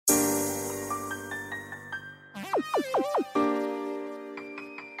I got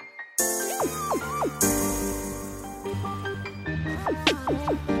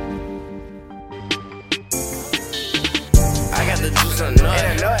the juice in the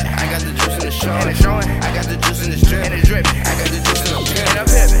nut. I got the juice in the showing. I got the juice in the strip. I got the juice in the pimp. And I'm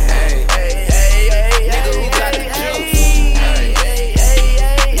pimpin'. Hey, hey, hey, hey, nigga, who got the juice? Hey, hey, hey,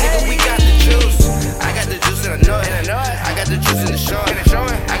 hey, nigga, we got the juice. I got the juice in the nut. I got the juice in the showing.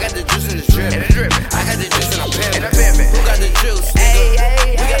 I got the juice in the strip. I got the juice in the pimp. And I'm pimpin'. Who got the juice? Hey,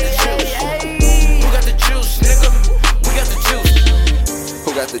 hey, we got the juice. Who got the juice, nigga? We got the juice.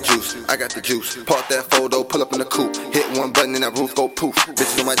 Who got the juice? I got the juice. Park that photo, pull up in the coupe. Hit one button and that roof go poof.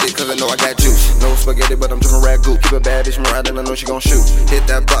 Bitches on my dick cause I know I got juice. No spaghetti but I'm drippin' ragu. Keep a bad bitch ride and I know she gon' shoot. Hit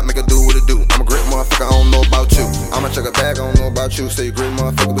that block, make her do what it do. I'm a great motherfucker, I don't know about you. I'ma check a bag, I don't know about you. Say you great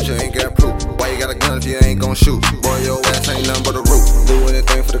motherfucker but you ain't got proof. Why you got a gun if you ain't gon' shoot? Boy, your ass ain't nothing but a root. Do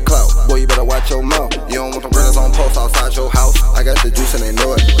anything for the clout. Boy, you better watch your mouth. You don't want them girls on post outside your house. I got the juice and they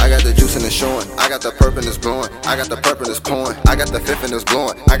know it. I got the juice and it's showing. I got the purple and it's blowing. I got the purple and it's pouring. I got the fifth and it's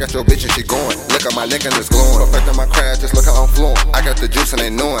blowing. I got your bitch and she going. Look at my neck and it's glowing. Perfecting my crash, just look how I'm flowing. I got the juice and they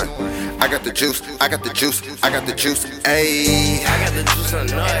knowing. I got the juice, I got the juice, I got the juice, ayy. I got the juice in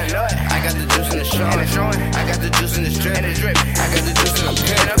the nut. I got the juice in the showing. I got the juice in the strip. I got the juice in the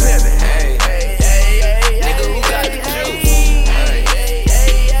pimp. And I'm pimpin'. Hey, hey, hey, hey, nigga, who got the juice? Hey, hey,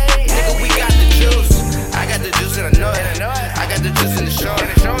 hey, hey, nigga, we got the juice. I got the juice in the nut. I got the juice in the showing.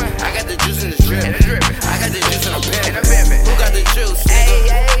 I got the juice in the strip. I got the juice in the pimp. And I'm pimpin'. Who got the juice? Hey,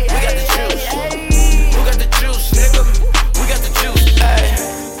 hey, we got the juice. Who got the juice, nigga? We got the juice. Hey.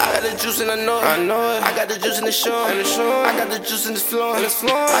 I got the juice in the nut. I know it. I got the juice in the showing. I got the juice in the flowing.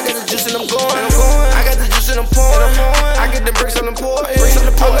 I got the juice in them going. I got the juice in them pouring. I get the bricks on them pouring.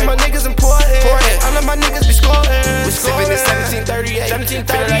 All of my niggas important. All of my niggas be scoring. We sippin' in 1738.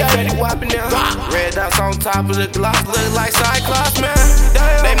 Feelin' like Betty Whoppin' now. Red dots on top of the Glock. Look like Cyclops, man.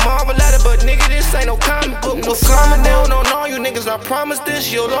 They marvel at it, but nigga, this ain't no comic book. No common, they don't know you niggas. I promise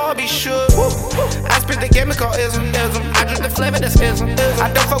this, you'll all be shook. I spit the game, it's called ism. I drink the flavor, that's ism.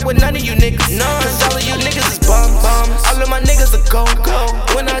 I don't fuck with none of you niggas. Cause all of you niggas is bums. All of my niggas are go.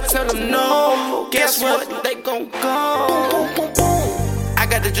 When I tell them no, guess what? They gon' go. I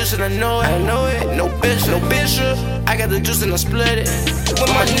got the juice and I know it. No bishop. I got the juice and I split it with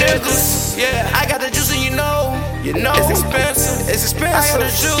my niggas. Yeah, I got the juice and you know it's expensive. I got the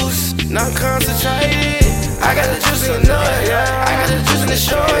juice, not concentrated. I got the juice in the nut. Yeah, I got the juice in the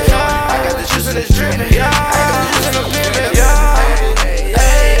show. Yeah, I got the juice in the drip. Yeah, I got the juice in the pimp. Yeah.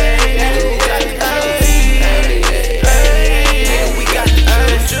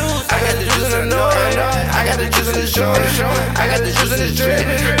 I got the juice in the showing. I got the juice in the drip.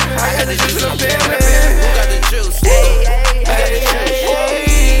 I got the juice in the pimp. Who got the juice? We got the juice.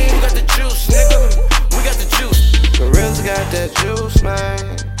 Who got the juice, nigga? We got the juice. Gorillas got that juice, man.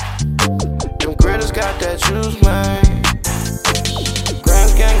 Them Gritters got that juice, man.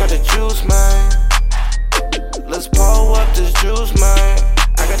 Grams Gang got the juice, man. Let's pour up this juice, man.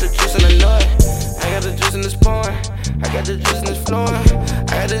 I got the juice in the nut. I got the juice in this pouring. I got the juice in this flowing.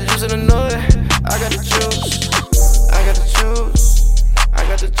 I got the juice in the nut. I got the juice. I got the juice. I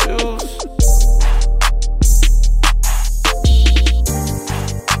got the juice.